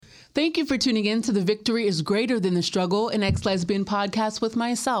Thank you for tuning in to the Victory is Greater Than the Struggle, an ex-lesbian podcast with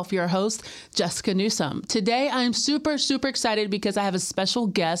myself, your host, Jessica Newsome. Today, I'm super excited because I have a special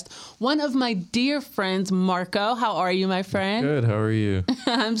guest, one of my dear friends, Marco. How are you, my friend? Good. How are you?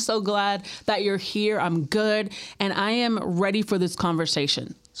 I'm so glad that you're here. I'm good, and I am ready for this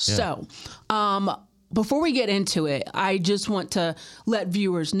conversation. Yeah. So, before we get into it, I just want to let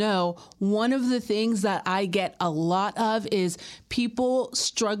viewers know one of the things that I get a lot of is people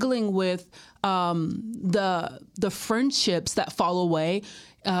struggling with the friendships that fall away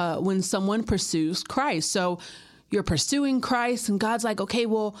when someone pursues Christ. So you're pursuing Christ and God's like, okay,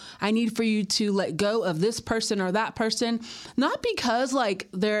 well, I need for you to let go of this person or that person, not because like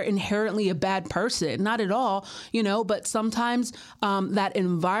they're inherently a bad person, not at all, but sometimes that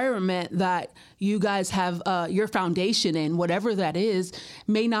environment that you guys have your foundation in, whatever that is,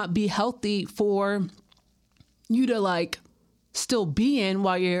 may not be healthy for you to like still be in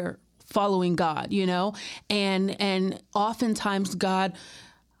while you're following God, and oftentimes God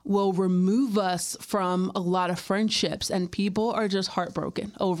will remove us from a lot of friendships and people are just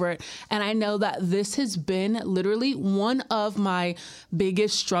heartbroken over it. And I know that this has been literally one of my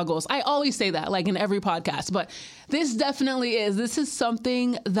biggest struggles. I always say that like in every podcast, but this definitely is. This is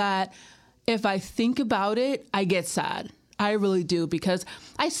something that if I think about it, I get sad. I really do, because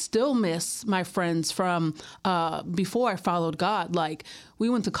I still miss my friends from before I followed God. Like we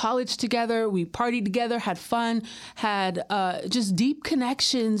went to college together, we partied together, had fun, had just deep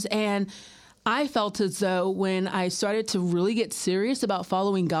connections. And I felt as though when I started to really get serious about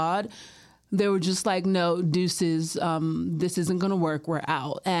following God, they were just like, no, deuces, this isn't going to work. We're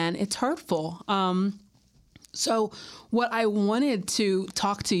out. And it's hurtful. So what I wanted to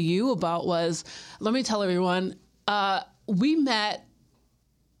talk to you about was, let me tell everyone, we met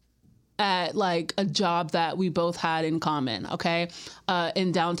at like a job that we both had in common, okay,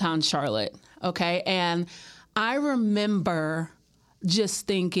 in downtown Charlotte, okay? And I remember just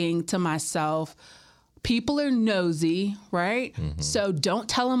thinking to myself, people are nosy, right? Mm-hmm. So don't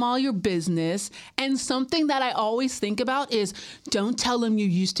tell them all your business. And something that I always think about is don't tell them you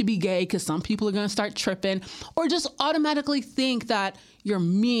used to be gay because some people are going to start tripping, or just automatically think that you're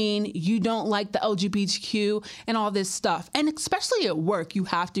mean, you don't like the LGBTQ and all this stuff. And especially at work, you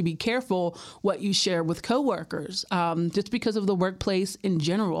have to be careful what you share with coworkers, just because of the workplace in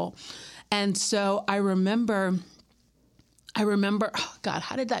general. And so I remember, oh God,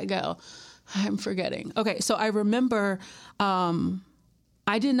 how did that go? I'm forgetting. Okay, so I remember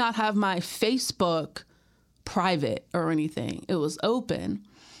I did not have my Facebook private or anything. It was open.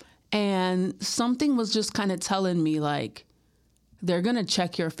 And something was just kind of telling me like, they're going to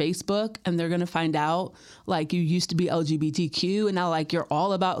check your Facebook and they're going to find out like you used to be LGBTQ and now like you're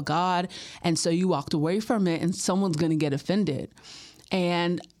all about God. And so you walked away from it and someone's going to get offended.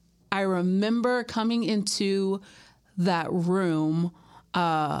 And I remember coming into that room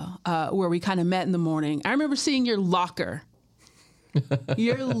where we kind of met in the morning. I remember seeing your locker.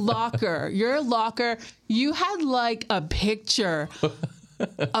 Your locker. You had like a picture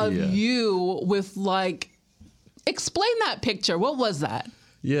of you with like, explain that picture. What was that?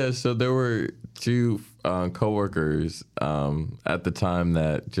 Yeah, so there were two coworkers at the time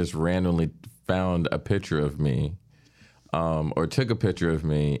that just randomly found a picture of me or took a picture of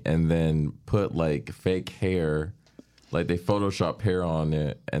me and then put like fake hair. Like they Photoshop hair on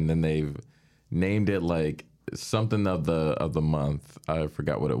it, and then they've named it like something of the month. I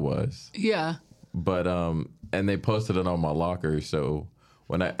forgot what it was. Yeah. But and they posted it on my locker. So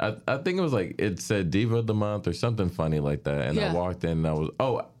when I think it was like it said Diva of the Month or something funny like that, and I walked in and I was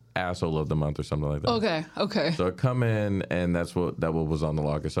Asshole of the Month or something like that. Okay. So I come in and that was on the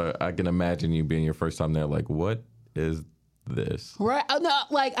locker. So I can imagine you being your first time there, like, what is this? Right. No,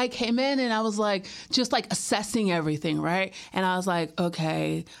 like I came in and I was like, just like assessing everything. Right. And I was like,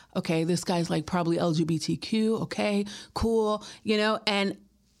 okay, this guy's like probably LGBTQ. Okay, cool. And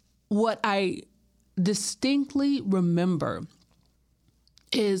what I distinctly remember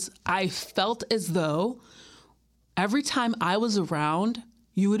is I felt as though every time I was around,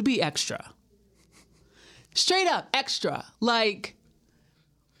 you would be extra. Straight up extra. Like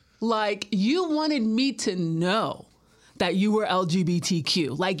you wanted me to know that you were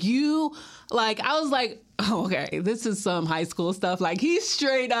LGBTQ. I was like, oh, okay, this is some high school stuff. Like he's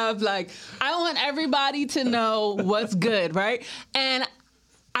straight up like, I want everybody to know what's good, right? And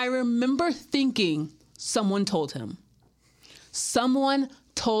I remember thinking someone told him.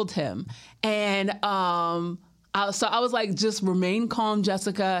 And so I was like, just remain calm,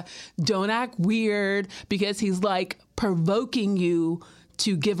 Jessica. Don't act weird, because he's like provoking you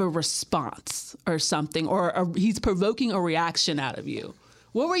to give a response or something, or he's provoking a reaction out of you.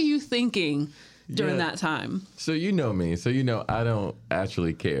 What were you thinking during Yeah. that time? So you know me. So you know I don't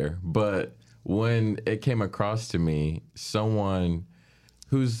actually care. But when it came across to me, someone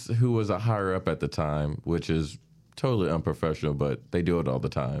who was a higher up at the time, which is totally unprofessional, but they do it all the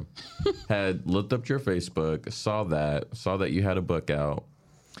time, had looked up your Facebook, saw that you had a book out,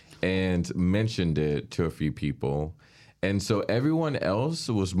 and mentioned it to a few people. And so everyone else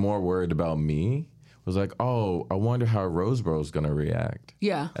was more worried about me, was like, oh, I wonder how Roseboro's going to react.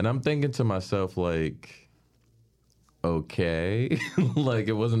 Yeah. And I'm thinking to myself, like, okay, like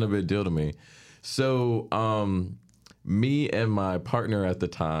it wasn't a big deal to me. So me and my partner at the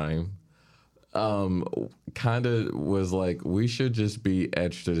time kind of was like, we should just be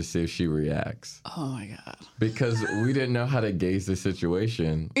extra to see if she reacts. Oh my God. Because we didn't know how to gauge the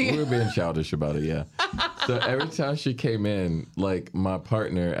situation. We were being childish about it, yeah. So every time she came in, like my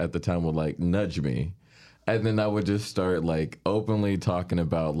partner at the time would like nudge me. And then I would just start like openly talking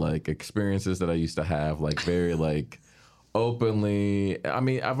about like experiences that I used to have, like very like openly. I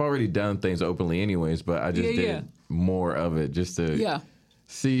mean, I've already done things openly anyways, but I just did more of it just to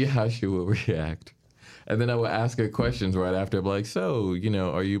see how she would react. And then I would ask her questions right after, like, so, you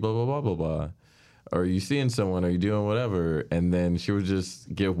know, are you blah, blah, blah, blah, blah? Are you seeing someone? Are you doing whatever? And then she would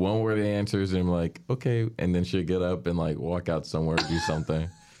just give one-word answers and I'm like, okay. And then she'd get up and like walk out somewhere, do something.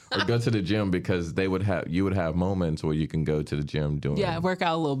 Or go to the gym because you would have moments where you can go to the gym doing. Yeah, work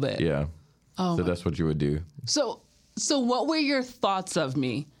out a little bit. Yeah. So that's what you would do. So what were your thoughts of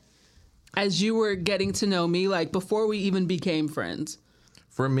me as you were getting to know me, like before we even became friends?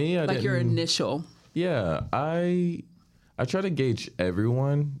 For me, I like your initial. Yeah, I try to gauge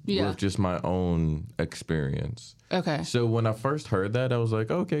everyone with just my own experience. Okay. So when I first heard that, I was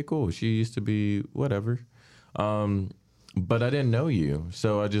like, okay, cool. She used to be whatever. But I didn't know you.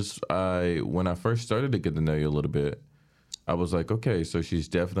 So when I first started to get to know you a little bit, I was like, okay, so she's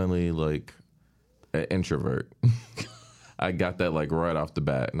definitely like an introvert. I got that like right off the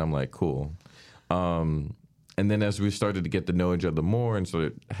bat and I'm like, cool. And then as we started to get to know each other more and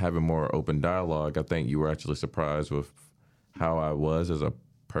started having more open dialogue, I think you were actually surprised with how I was as a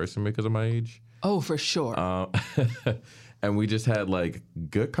person because of my age. Oh, for sure. And we just had like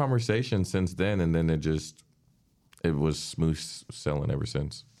good conversations since then. And then it was smooth sailing ever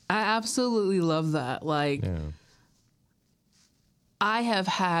since. I absolutely love that. Like, I have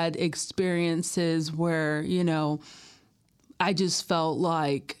had experiences where, you know, I just felt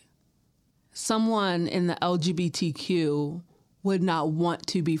like someone in the LGBTQ would not want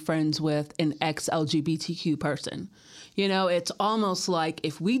to be friends with an ex-LGBTQ person. You know, it's almost like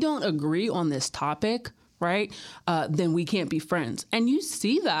if we don't agree on this topic, right, then we can't be friends. And you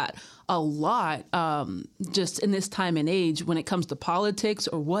see that a lot just in this time and age when it comes to politics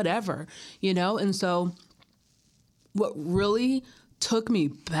or whatever, you know? And so what really took me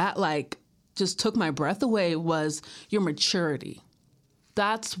back, like just took my breath away was your maturity.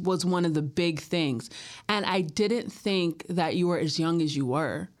 That was one of the big things. And I didn't think that you were as young as you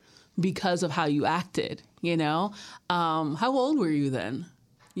were because of how you acted, you know? How old were you then?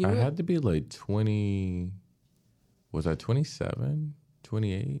 I had to be like 20, was I 27,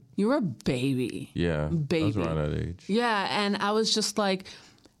 28? You were a baby. Yeah, baby. I was around that age. Yeah, and I was just like,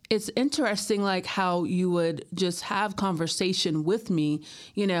 it's interesting like how you would just have conversation with me,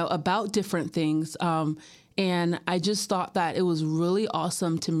 you know, about different things. And I just thought that it was really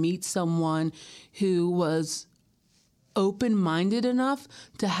awesome to meet someone who was open-minded enough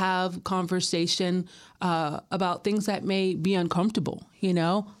to have conversation about things that may be uncomfortable, you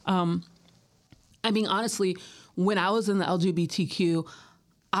know? I mean, honestly, when I was in the LGBTQ,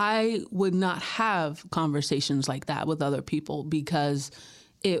 I would not have conversations like that with other people because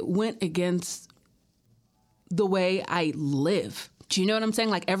it went against the way I live. Do you know what I'm saying?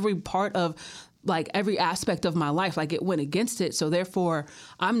 Like every part of like every aspect of my life, like it went against it. So therefore,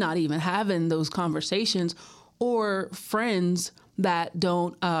 I'm not even having those conversations or friends that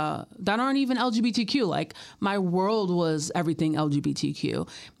that aren't even LGBTQ. Like my world was everything LGBTQ,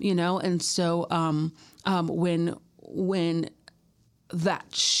 you know? And so when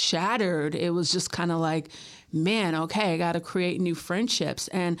that shattered, it was just kind of like, man, okay, I got to create new friendships.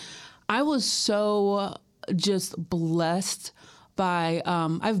 And I was so just blessed by,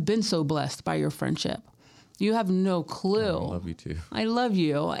 I've been so blessed by your friendship. You have no clue. I love you too. I love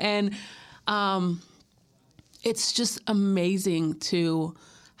you. And it's just amazing to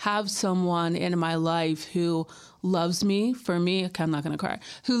have someone in my life who loves me for me. Okay, I'm not going to cry.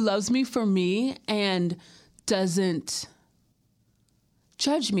 Who loves me for me and doesn't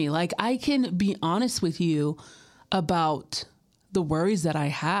judge me. Like I can be honest with you about the worries that I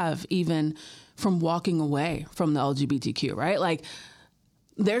have even from walking away from the LGBTQ, right? Like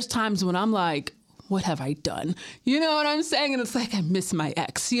there's times when I'm like, what have I done? You know what I'm saying? And it's like, I miss my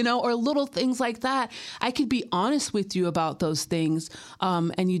ex, or little things like that. I could be honest with you about those things,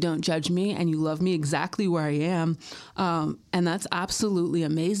 and you don't judge me and you love me exactly where I am. And that's absolutely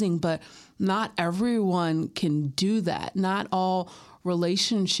amazing. But not everyone can do that. Not all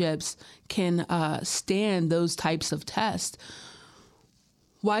relationships can stand those types of tests.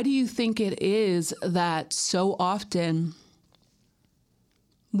 Why do you think it is that so often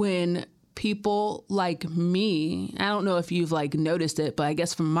when people like me, I don't know if you've noticed it, but I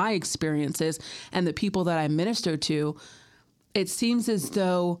guess from my experiences and the people that I minister to, it seems as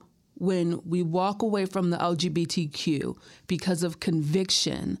though when we walk away from the LGBTQ because of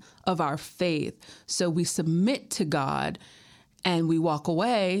conviction of our faith, so we submit to God and we walk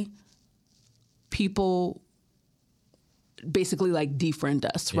away, people basically defriend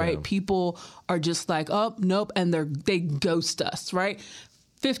us, right? Yeah. People are just oh, nope, and they ghost us, right?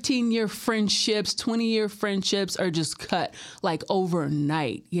 15-year friendships, 20-year friendships are just cut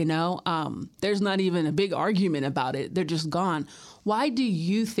overnight, There's not even a big argument about it. They're just gone. Why do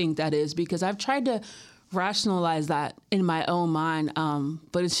you think that is? Because I've tried to rationalize that in my own mind,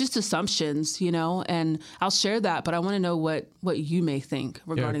 but it's just assumptions, and I'll share that, but I want to know what you may think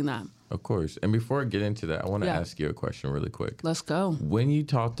regarding that. Of course. And before I get into that, I want to ask you a question really quick. Let's go. When you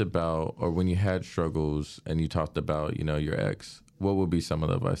talked about, or when you had struggles and you talked about, your ex, what would be some of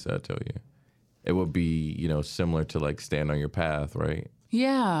the advice that I'd tell you? It would be, similar to stand on your path, right?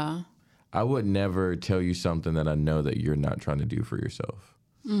 Yeah. I would never tell you something that I know that you're not trying to do for yourself.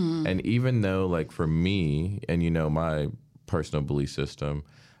 Mm. And even though for me and, my personal belief system,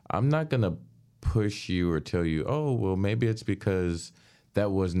 I'm not going to push you or tell you, oh, well, maybe it's because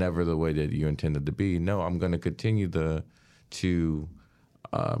that was never the way that you intended to be. No, I'm going to continue to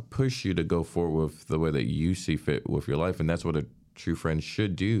push you to go forward with the way that you see fit with your life. And that's what a true friend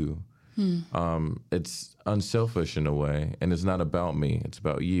should do. It's unselfish in a way, and it's not about me. It's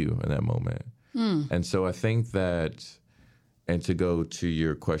about you in that moment. And so I think that, and to go to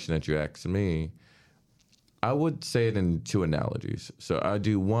your question that you asked me, I would say it in two analogies. So I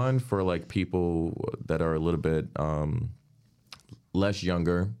do one for people that are a little bit less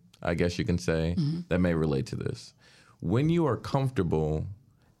younger, I guess you can say, that may relate to this. When you are comfortable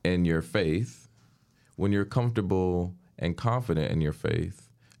in your faith, when you're comfortable and confident in your faith,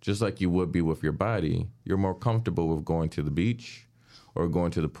 just like you would be with your body, you're more comfortable with going to the beach or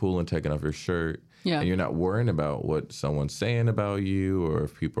going to the pool and taking off your shirt. Yeah. And you're not worrying about what someone's saying about you or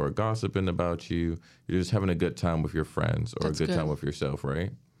if people are gossiping about you. You're just having a good time with your friends or a good time with yourself,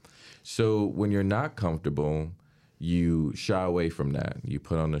 right? So when you're not comfortable, you shy away from that. You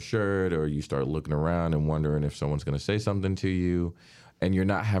put on a shirt or you start looking around and wondering if someone's going to say something to you, and you're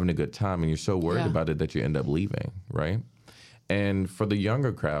not having a good time and you're so worried about it that you end up leaving, right? And for the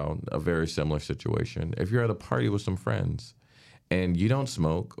younger crowd, a very similar situation. If you're at a party with some friends and you don't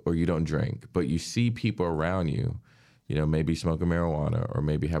smoke or you don't drink, but you see people around you, maybe smoking marijuana or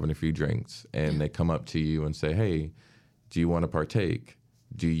maybe having a few drinks, and they come up to you and say, hey, do you want to partake?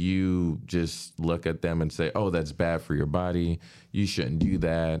 Do you just look at them and say, oh, that's bad for your body? You shouldn't do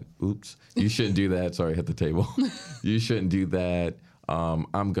that. Oops. You shouldn't do that. Sorry, I hit the table. You shouldn't do that.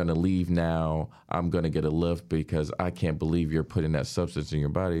 I'm going to leave now. I'm going to get a lift because I can't believe you're putting that substance in your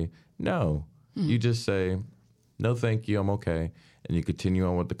body. No. You just say, no, thank you. I'm okay. And you continue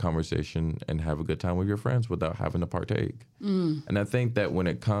on with the conversation and have a good time with your friends without having to partake. And I think that when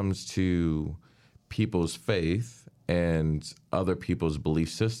it comes to people's faith and other people's belief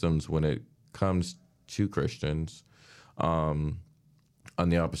systems, when it comes to Christians, on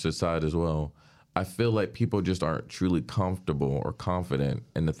the opposite side as well, I feel like people just aren't truly comfortable or confident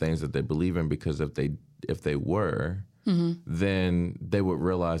in the things that they believe in, because if they were, then they would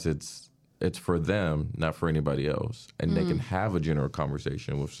realize it's for them, not for anybody else. And they can have a general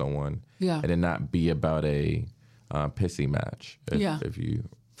conversation with someone and it not be about a pissy match. If you,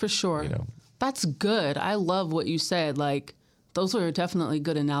 for sure. That's good. I love what you said. Those are definitely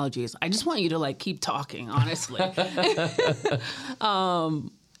good analogies. I just want you to keep talking, honestly.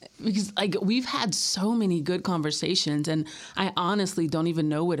 Because we've had so many good conversations, and I honestly don't even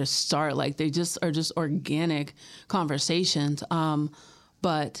know where to start. They just are just organic conversations.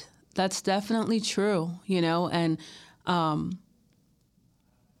 But that's definitely true, and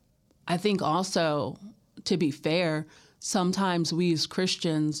I think also, to be fair, sometimes we as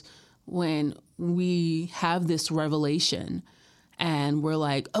Christians, when we have this revelation and we're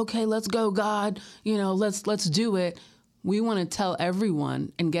like, okay, let's go, God, let's do it. We want to tell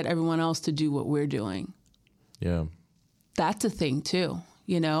everyone and get everyone else to do what we're doing. Yeah. That's a thing too,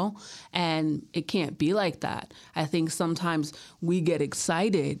 and it can't be like that. I think sometimes we get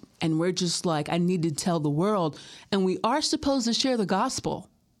excited and we're just like, I need to tell the world. And we are supposed to share the gospel,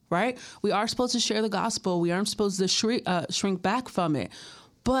 right? We are supposed to share the gospel. We aren't supposed to shrink back from it.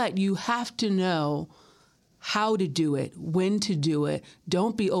 But you have to know how to do it, when to do it.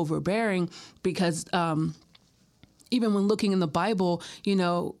 Don't be overbearing, because even when looking in the Bible,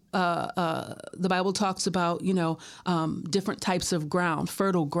 the Bible talks about, different types of ground,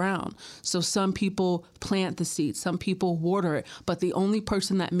 fertile ground. So some people plant the seed, some people water it, but the only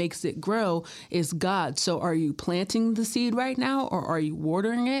person that makes it grow is God. So are you planting the seed right now, or are you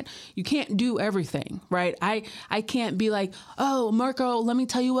watering it? You can't do everything, right? I can't be like, oh, Marco, let me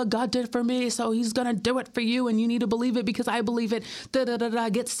tell you what God did for me, so he's going to do it for you, and you need to believe it because I believe it,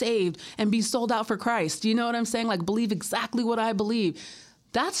 get saved and be sold out for Christ. You know what I'm saying? Like, believe exactly what I believe.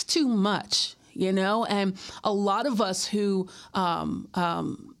 That's too much, and a lot of us who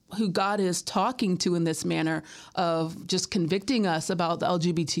God is talking to in this manner of just convicting us about the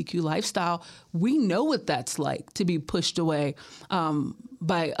LGBTQ lifestyle, we know what that's like, to be pushed away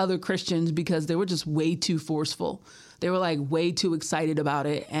by other Christians because they were just way too forceful. They were like way too excited about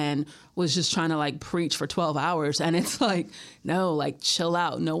it and was just trying to like preach for 12 hours. And it's like, no, like chill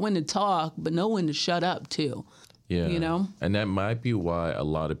out, know when to talk, but know when to shut up too. Yeah. And that might be why a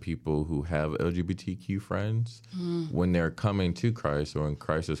lot of people who have LGBTQ friends, when they're coming to Christ or when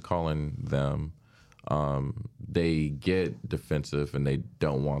Christ is calling them, they get defensive and they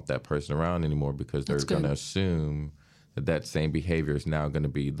don't want that person around anymore because they're going to assume that same behavior is now going to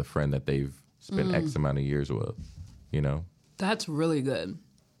be the friend that they've spent X amount of years with, That's really good.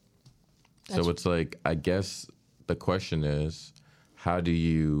 So it's like, I guess the question is, how do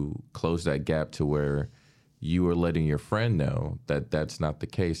you close that gap to where you are letting your friend know that that's not the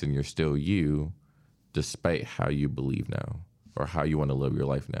case and you're still you, despite how you believe now or how you want to live your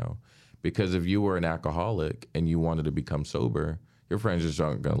life now? Because if you were an alcoholic and you wanted to become sober, your friends just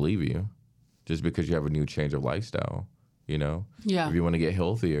aren't going to leave you just because you have a new change of lifestyle, Yeah. If you want to get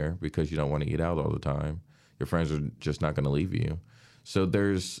healthier because you don't want to eat out all the time, your friends are just not going to leave you. So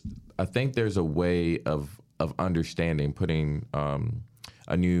I think there's a way of understanding, putting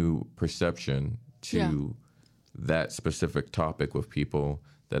a new perception to that specific topic with people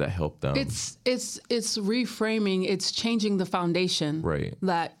that help them. It's reframing. It's changing the foundation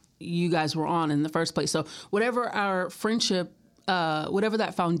that you guys were on in the first place. So whatever our friendship, whatever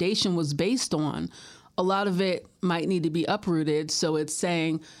that foundation was based on, a lot of it might need to be uprooted. So it's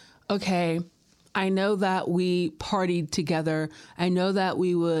saying, okay, I know that we partied together. I know that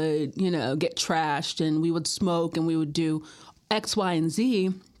we would, get trashed and we would smoke and we would do X, Y, and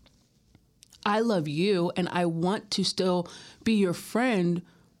Z. I love you and I want to still be your friend,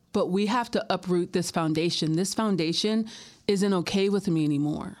 but we have to uproot this foundation. This foundation isn't okay with me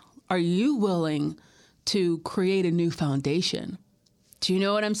anymore. Are you willing to create a new foundation? Do you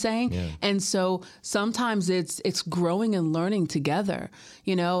know what I'm saying? Yeah. And so sometimes it's growing and learning together.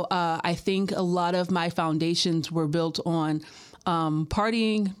 I think a lot of my foundations were built on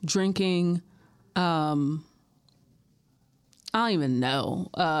partying, drinking, I don't even know,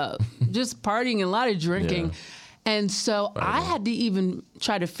 just partying and a lot of drinking. Yeah. And so I had to even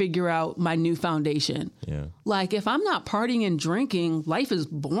try to figure out my new foundation. Yeah. Like, if I'm not partying and drinking, life is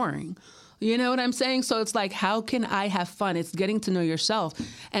boring. You know what I'm saying? So it's like, how can I have fun? It's getting to know yourself.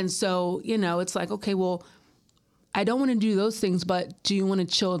 And so, it's like, okay, well, I don't want to do those things, but do you want to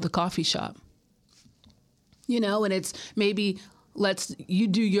chill at the coffee shop? And it's maybe you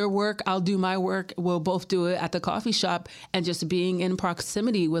do your work, I'll do my work. We'll both do it at the coffee shop, and just being in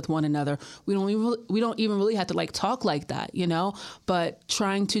proximity with one another. We don't even really have to like talk like that, but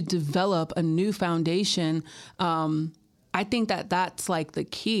trying to develop a new foundation. I think that's like the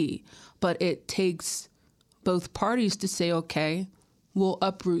key, but it takes both parties to say, okay, we'll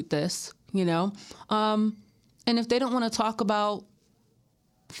uproot this, and if they don't want to talk about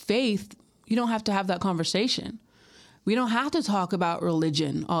faith, you don't have to have that conversation. We don't have to talk about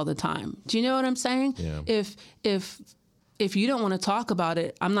religion all the time. Do you know what I'm saying? Yeah. If you don't want to talk about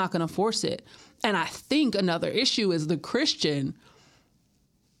it, I'm not going to force it. And I think another issue is the Christian,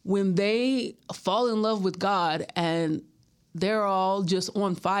 when they fall in love with God and they're all just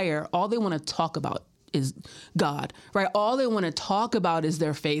on fire, all they want to talk about is God, right? All they want to talk about is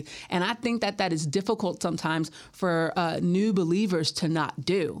their faith. And I think that is difficult sometimes for new believers to not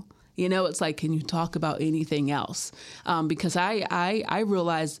do. It's like, can you talk about anything else? Because I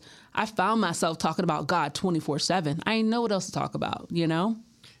realized I found myself talking about God 24/7. I didn't know what else to talk about,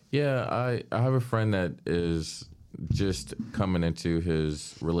 Yeah, I have a friend that is just coming into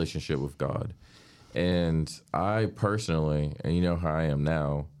his relationship with God. And I personally, and you know how I am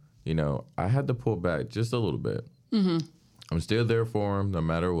now, you know, I had to pull back just a little bit. I'm still there for him no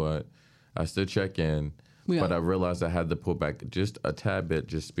matter what. I still check in, but I realized I had to pull back just a tad bit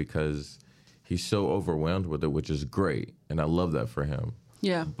just because he's so overwhelmed with it, which is great. And I love that for him.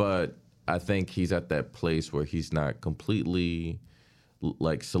 Yeah. But I think he's at that place where he's not completely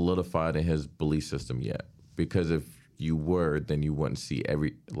like solidified in his belief system yet. Because if you were, then you wouldn't see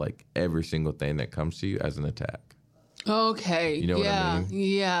every single thing that comes to you as an attack. Okay. You know what I mean?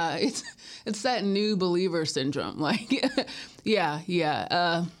 Yeah. It's that new believer syndrome. Like, yeah.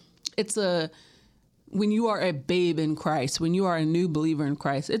 When you are a babe in Christ, when you are a new believer in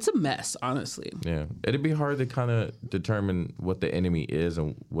Christ, it's a mess, honestly. Yeah. It'd be hard to kind of determine what the enemy is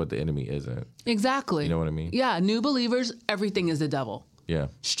and what the enemy isn't. Exactly. You know what I mean? Yeah. New believers, everything is the devil. Yeah.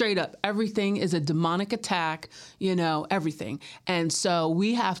 Straight up. Everything is a demonic attack, everything. And so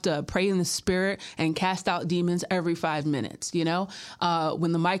we have to pray in the spirit and cast out demons every 5 minutes,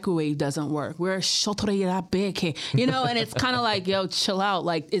 when the microwave doesn't work. We're and it's kind of like, yo, chill out.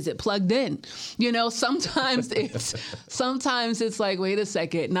 Like, is it plugged in? Sometimes it's like, wait a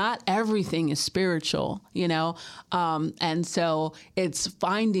second, not everything is spiritual, and so it's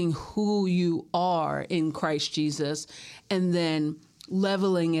finding who you are in Christ Jesus and then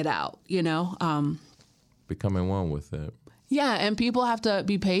leveling it out, becoming one with it. Yeah. And people have to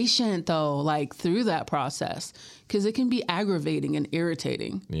be patient though, like through that process, because it can be aggravating and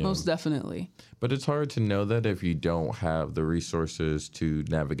irritating. Yeah. Most definitely. But it's hard to know that if you don't have the resources to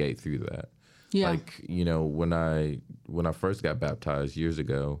navigate through that. Yeah. Like, when I first got baptized years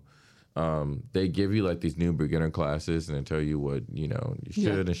ago, they give you like these new beginner classes and they tell you what, you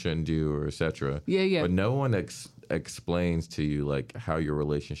should and shouldn't do or et cetera. Yeah. But no one explains to you like how your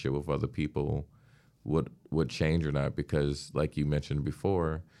relationship with other people would change or not, because like you mentioned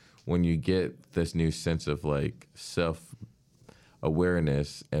before, when you get this new sense of like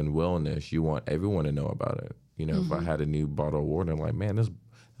self-awareness and wellness, you want everyone to know about it. If I had a new bottle of water, I'm like, man, this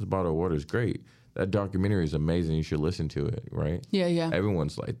bottle of water is great. That documentary is amazing. You should listen to it, right? Yeah.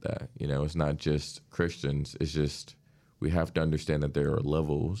 Everyone's like that. It's not just Christians. It's just we have to understand that there are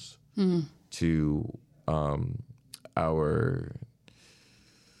levels to our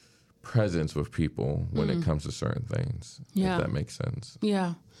presence with people when it comes to certain things, if that makes sense.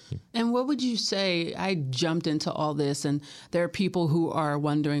 Yeah. And what would you say? I jumped into all this, and there are people who are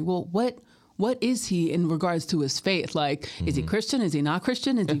wondering, well, what is he in regards to his faith? Like, is he Christian? Is he not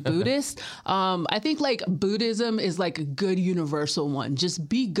Christian? Is he Buddhist? I think like Buddhism is like a good universal one. Just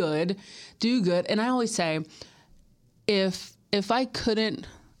be good, do good. And I always say, if I couldn't,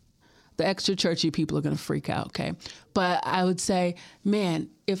 the extra churchy people are going to freak out. Okay. But I would say, man,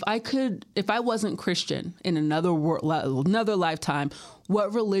 if I wasn't Christian in another lifetime,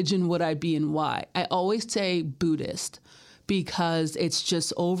 what religion would I be and why? I always say Buddhist, because it's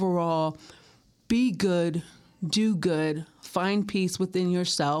just overall, be good, do good, find peace within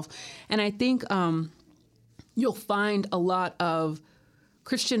yourself. And I think you'll find a lot of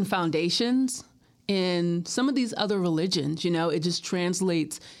Christian foundations in some of these other religions. It just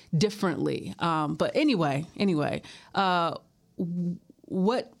translates differently. But anyway,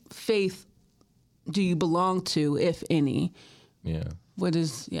 what faith do you belong to, if any? Yeah. What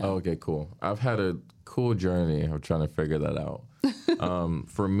is, yeah. Oh, okay, cool. I've had a cool journey of trying to figure that out.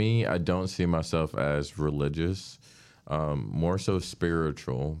 For me, I don't see myself as religious, more so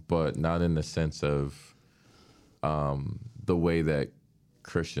spiritual, but not in the sense of the way that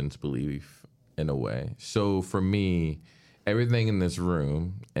Christians believe in a way. So for me, everything in this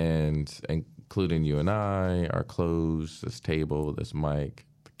room, and including you and I, our clothes, this table, this mic,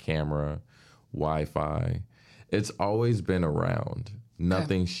 the camera, Wi-Fi, it's always been around.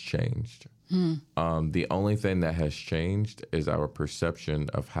 Nothing's changed. The only thing that has changed is our perception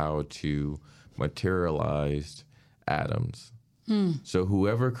of how to materialize atoms. So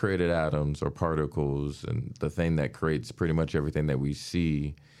whoever created atoms or particles and the thing that creates pretty much everything that we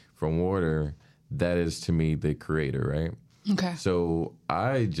see from water, that is to me the creator, right? Okay. So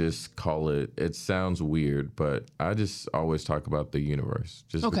I just call it sounds weird, but I just always talk about the universe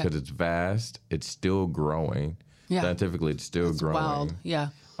just because it's vast, it's still growing. Yeah. Scientifically, it's still growing. Wild. Yeah.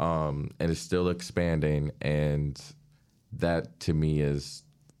 And it's still expanding, and that to me is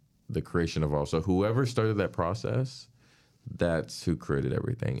the creation of all. So whoever started that process, that's who created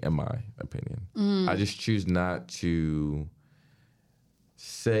everything, in my opinion. I just choose not to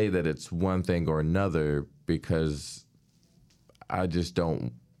say that it's one thing or another because I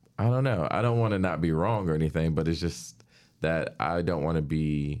don't know. I don't want to not be wrong or anything, but it's just that I don't want to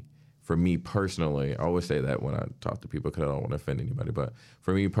be, for me personally, I always say that when I talk to people because I don't want to offend anybody, but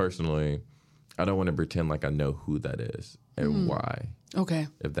for me personally, I don't want to pretend like I know who that is and why, Okay.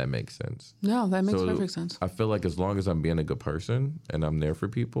 if that makes sense. No, that makes So perfect sense. I feel like as long as I'm being a good person and I'm there for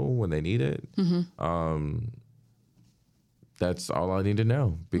people when they need it, that's all I need to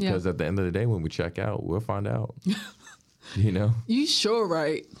know. Because at the end of the day, when we check out, we'll find out. You know? You sure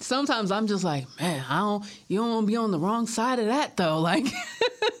right. Sometimes I'm just like, man, you don't want to be on the wrong side of that though. Like,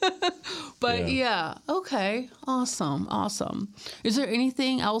 but yeah, okay. Awesome. Is there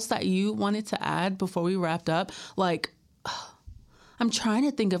anything else that you wanted to add before we wrapped up? Like, I'm trying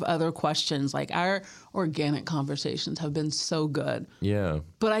to think of other questions. Like, our organic conversations have been so good. Yeah.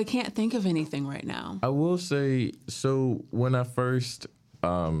 But I can't think of anything right now. I will say, so when I first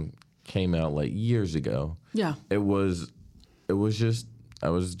came out like years ago, Yeah. I was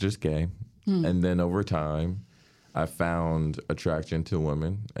just gay. And then over time, I found attraction to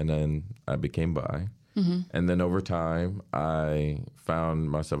women, and then I became bi. And then over time, I found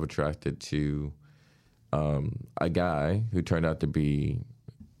myself attracted to a guy who turned out to be,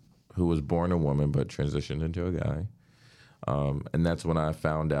 who was born a woman but transitioned into a guy. And that's when I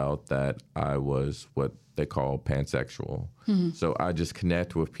found out that I was what they call pansexual. So I just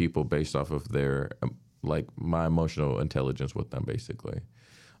connect with people based off of their, like, my emotional intelligence with them, basically.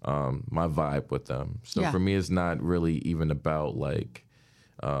 My vibe with them. So for me, it's not really even about like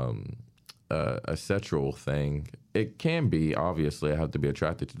a sexual thing. It can be, obviously, I have to be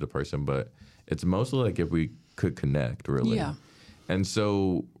attracted to the person, but it's mostly like if we could connect, really. Yeah. And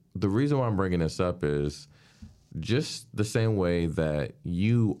so the reason why I'm bringing this up is just the same way that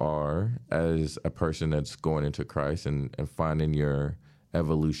you are as a person that's going into Christ and finding your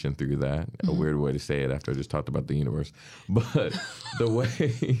evolution through that. A weird way to say it after I just talked about the universe. But the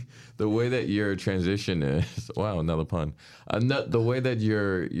way that your transition is, wow, another pun. The way that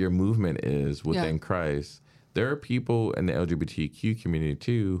your movement is within Christ, there are people in the LGBTQ community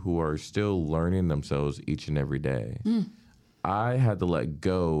too who are still learning themselves each and every day. I had to let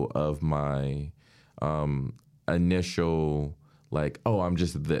go of my initial, like, oh, I'm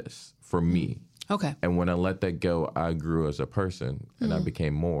just this for me. Okay. And when I let that go, I grew as a person and I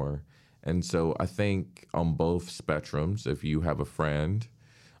became more. And so I think on both spectrums, if you have a friend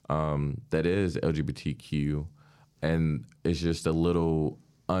that is LGBTQ and is just a little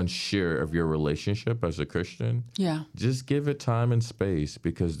unsure of your relationship as a Christian, just give it time and space,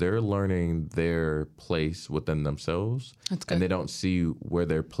 because they're learning their place within themselves. That's good. And they don't see where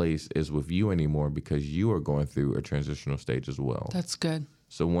their place is with you anymore because you are going through a transitional stage as well. That's good.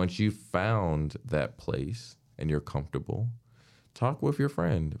 So once you've found that place and you're comfortable, talk with your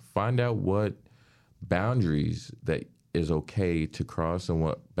friend. Find out what boundaries that is okay to cross and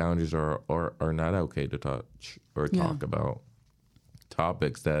what boundaries are not okay to touch or talk about.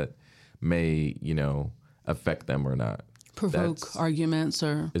 Topics that may, affect them or not. Provoke arguments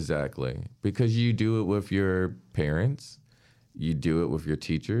or... Exactly. Because you do it with your parents. You do it with your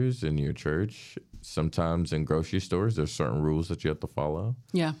teachers in your church. Sometimes in grocery stores, there's certain rules that you have to follow.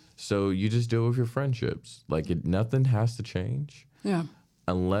 Yeah. So you just do it with your friendships. Like, nothing has to change. Yeah.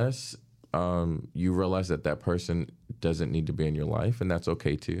 Unless you realize that person doesn't need to be in your life, and that's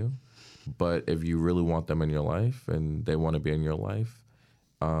okay too. But if you really want them in your life and they want to be in your life,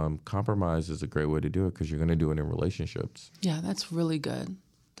 compromise is a great way to do it, because you're going to do it in relationships. Yeah, that's really good.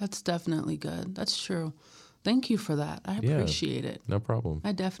 That's definitely good. That's true. Thank you for that. I appreciate it. No problem.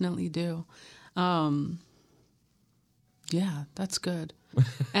 I definitely do. Yeah, that's good.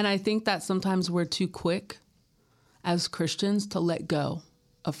 And I think that sometimes we're too quick as Christians to let go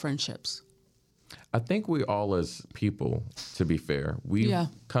of friendships. I think we all, as people, to be fair, we've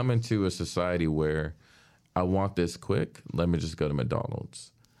come into a society where I want this quick, let me just go to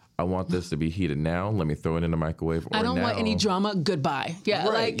McDonald's. I want this to be heated now, let me throw it in the microwave. Or I don't want any drama, goodbye. Yeah,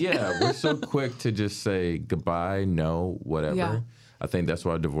 right, we're so quick to just say goodbye, no, whatever. Yeah. I think that's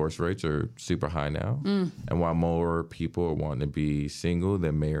why divorce rates are super high now, and why more people are wanting to be single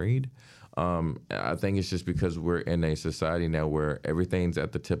than married. I think it's just because we're in a society now where everything's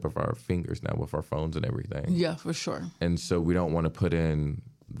at the tip of our fingers now with our phones and everything. Yeah, for sure. And so we don't want to put in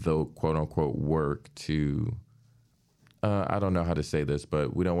the quote unquote work to, I don't know how to say this,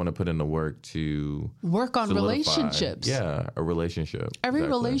 but we don't want to put in the work to work on relationships. Yeah, a relationship. Every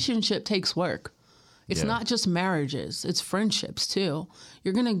relationship takes work. It's not just marriages, it's friendships too.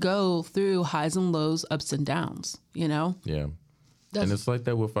 You're going to go through highs and lows, ups and downs, Yeah. And it's like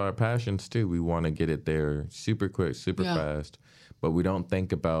that with our passions too. We want to get it there super quick, super fast, but we don't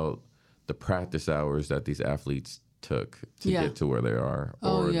think about the practice hours that these athletes took to get to where they are,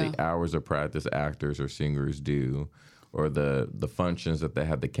 or the hours of practice actors or singers do, or the functions that they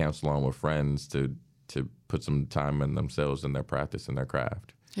had to cancel on with friends to put some time in themselves and their practice and their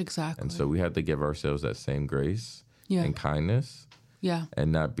craft. Exactly. And so we have to give ourselves that same grace Yeah. and kindness. Yeah.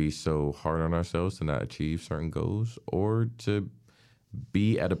 And not be so hard on ourselves to not achieve certain goals, or to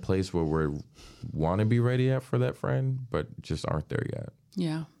be at a place where we want to be ready for that friend, but just aren't there yet.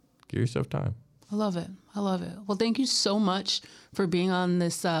 Yeah. Give yourself time. I love it. I love it. Well, thank you so much for being on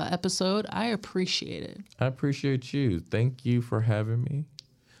this episode. I appreciate it. I appreciate you. Thank you for having me.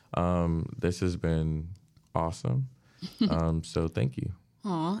 This has been awesome. So thank you.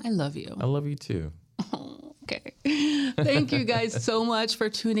 Aw, I love you. I love you too. Okay. Thank you guys so much for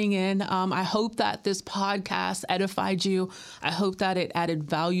tuning in. I hope that this podcast edified you. I hope that it added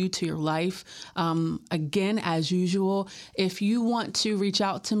value to your life. Again, as usual, if you want to reach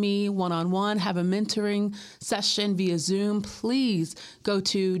out to me one-on-one, have a mentoring session via Zoom, please go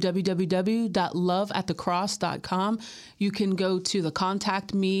to www.loveatthecross.com. You can go to the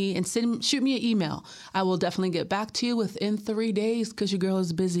contact me and shoot me an email. I will definitely get back to you within 3 days because your girl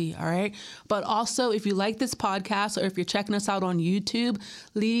is busy. All right. But also, if you like this podcast, or if you're checking us out on YouTube,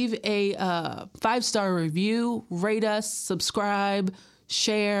 leave a 5-star review, rate us, subscribe,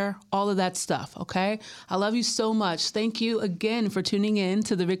 share, all of that stuff. Okay. I love you so much. Thank you again for tuning in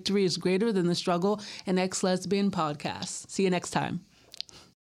to the Victory is Greater Than the Struggle and Ex-Lesbian podcast. See you next time.